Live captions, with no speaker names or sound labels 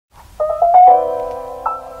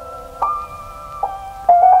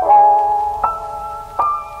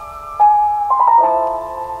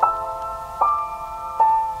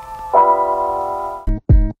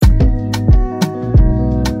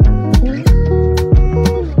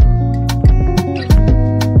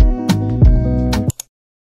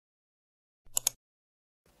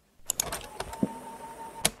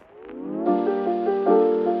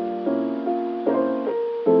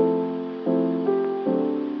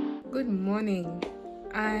Good morning.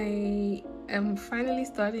 I am finally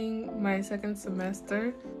starting my second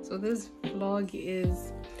semester. So this vlog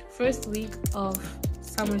is first week of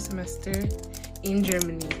summer semester in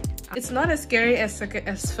Germany. It's not as scary as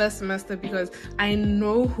first semester because I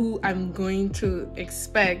know who I'm going to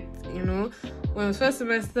expect, you know. When it's first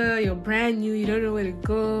semester, you're brand new, you don't know where to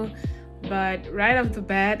go. But right off the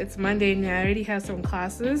bat, it's Monday and I already have some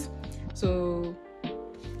classes. So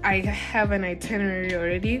I have an itinerary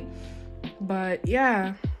already. But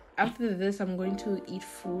yeah, after this, I'm going to eat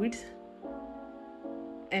food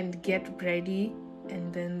and get ready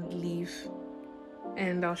and then leave.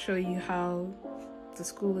 And I'll show you how the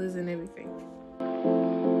school is and everything.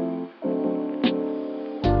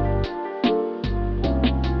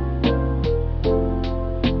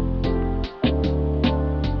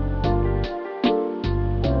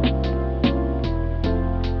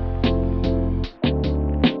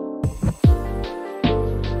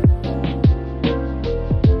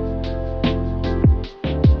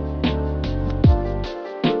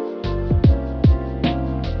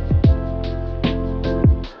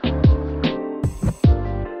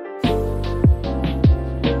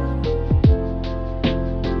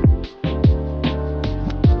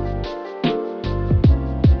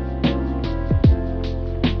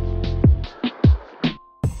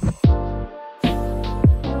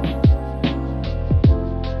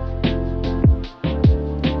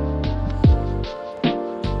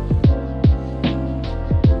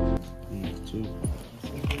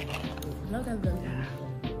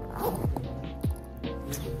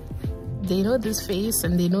 They know this face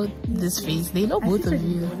and they know this face. They know both of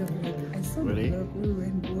you. Really?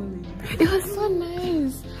 It was so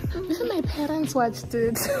nice. Even my parents watched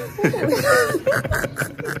it.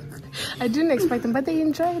 I didn't expect them, but they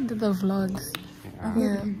enjoyed the vlogs.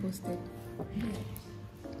 Yeah.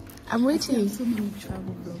 I'm waiting. So many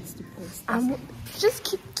travel vlogs to post. Just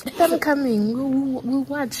keep them coming. We'll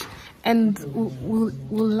watch. And we'll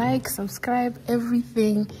like, subscribe,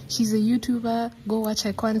 everything. She's a YouTuber. Go watch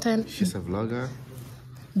her content. She's a vlogger.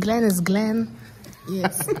 Glenn is Glenn.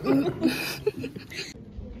 Yes. Many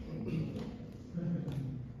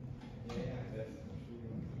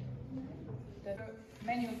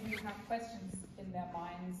of you have questions in their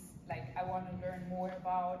minds, like I want to learn more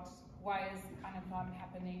about why is unemployment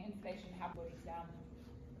happening, inflation happening, exam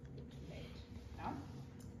late. Yeah?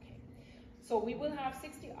 Okay. So we will have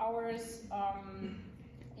 60 hours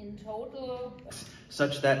in total.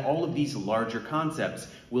 Such that all of these larger concepts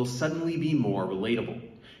will suddenly be more relatable.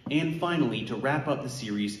 And finally, to wrap up the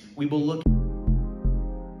series, we will look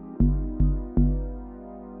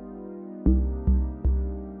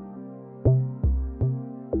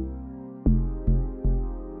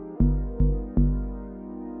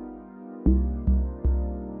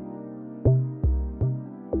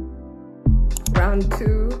round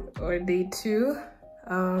 2 or day 2.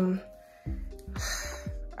 I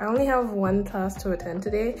only have one class to attend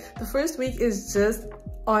today. The first week is just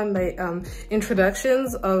on my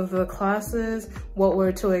introductions of the classes, what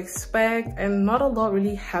we're to expect, and not a lot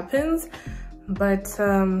really happens. But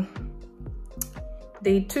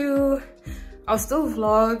day 2, I'll still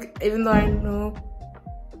vlog even though I know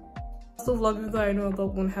a lot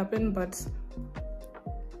won't happen, but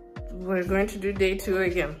we're going to do day 2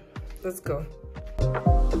 again. Let's go.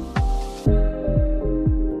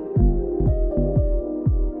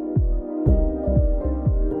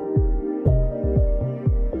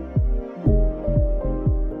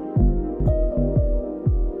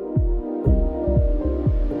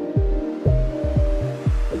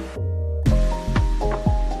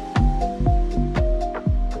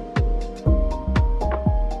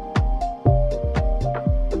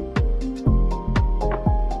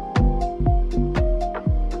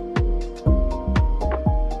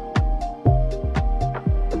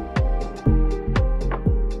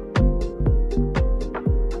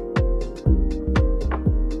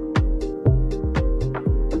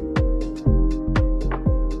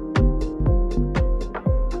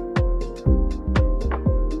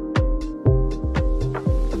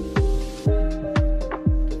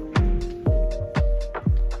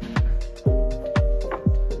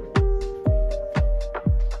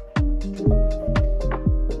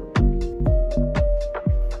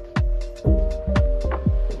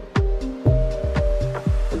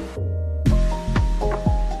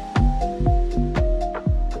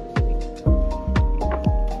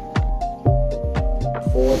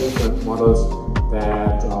 Different models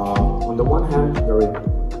that are on the one hand very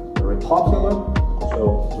popular,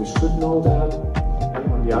 so we should know them,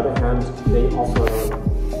 and on the other hand they offer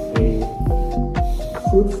a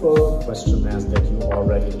fruitful questionnaires that you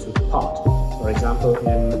already took part. For example,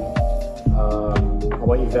 in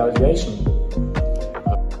our evaluation.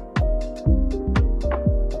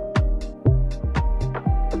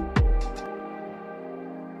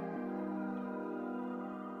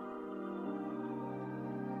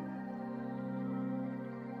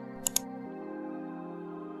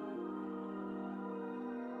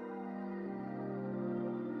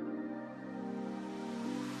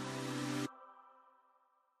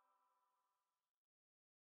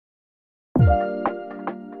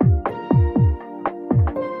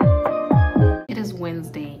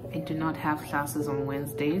 Wednesday. I do not have classes on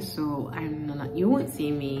Wednesday, so you won't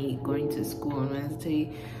see me going to school on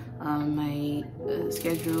Wednesday. My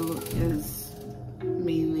schedule is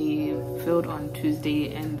mainly filled on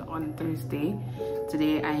Tuesday and on Thursday.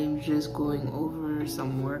 Today I am just going over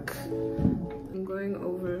some work. I'm going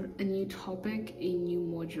over a new topic, a new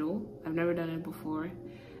module. I've never done it before,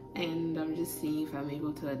 and I'm just seeing if I'm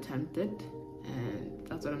able to attempt it, and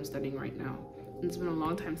that's what I'm studying right now. It's been a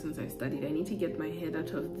long time since I studied. I need to get my head out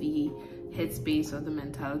of the headspace or the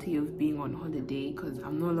mentality of being on holiday, because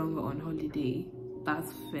I'm no longer on holiday.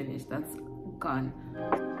 That's finished. That's gone.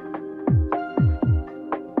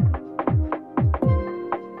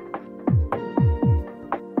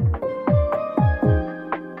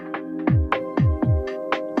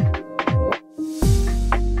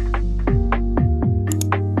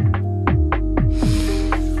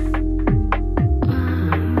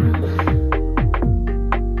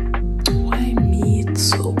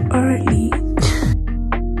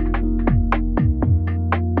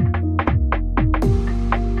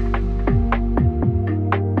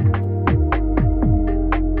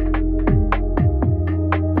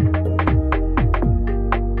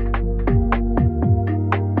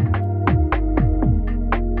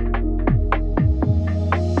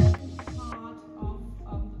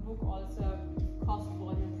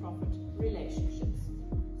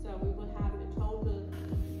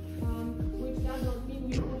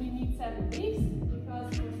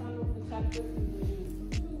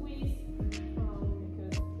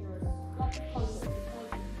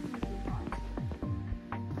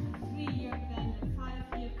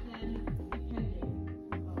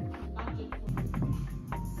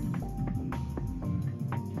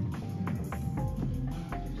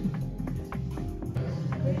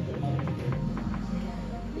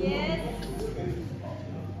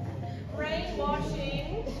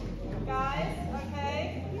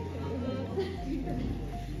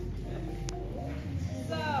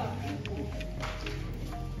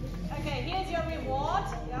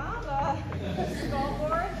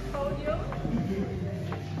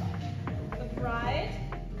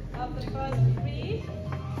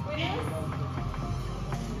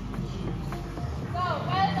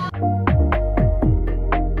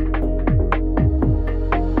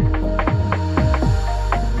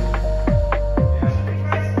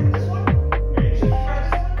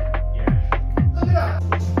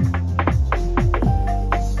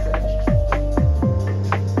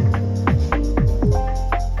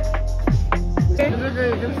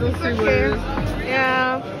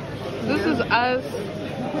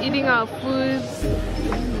 Eating our food.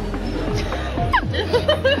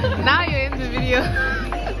 Now you're in the video.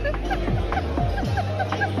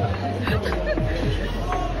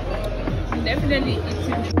 Definitely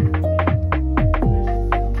eating.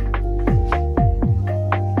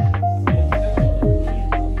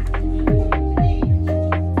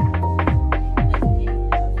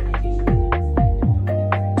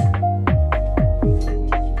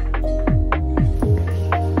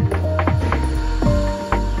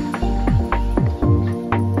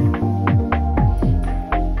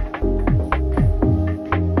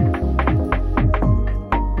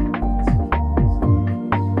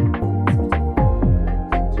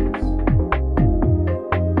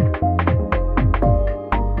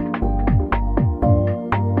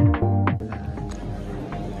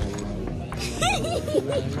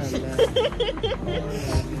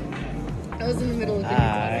 I was in the middle of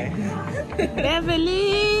it.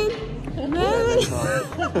 Beverly!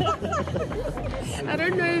 I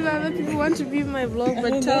don't know if other people want to be in my vlog,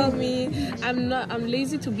 but tell me. I'm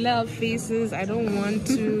lazy to blur out faces. I don't want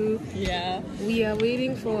to. Yeah. We are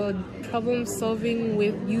waiting for problem solving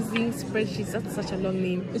with using spreadsheets. That's such a long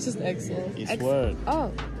name. It's just Excel. It's Word.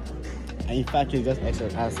 Oh. And in fact, it's just Excel,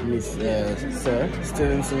 as Miss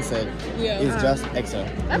Stevenson said. Yeah. It's just Excel.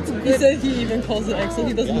 That's good. He said he even calls it Excel.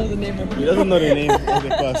 He doesn't know the name of it. He doesn't know the name of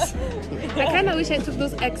the course. I kind of wish I took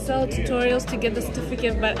those Excel tutorials to get the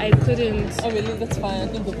certificate, but I couldn't. Oh really? That's fine. I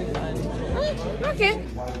think we'll be fine. Okay.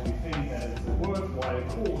 Why we think that it's a worthwhile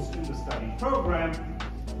course in the study program.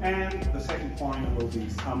 And the second point will be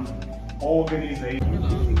some organization.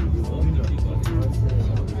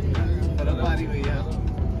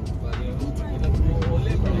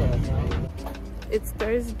 It's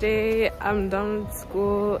Thursday, I'm done with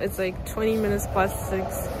school. It's like 20 minutes past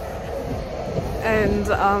 6. And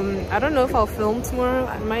I don't know if I'll film tomorrow.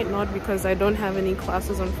 I might not because I don't have any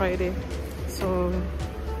classes on Friday. So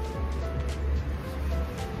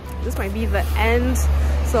this might be the end.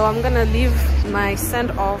 So I'm gonna leave my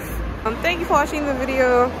send off. Thank you for watching the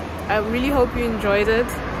video. I really hope you enjoyed it.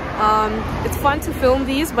 It's fun to film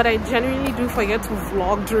these, but I genuinely do forget to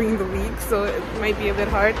vlog during the week, so it might be a bit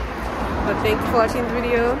hard. But thank you for watching the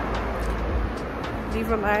video.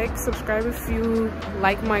 Leave a like, subscribe if you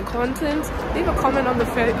like my content, leave a comment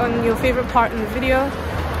on your favorite part in the video,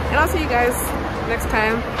 and I'll see you guys next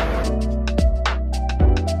time.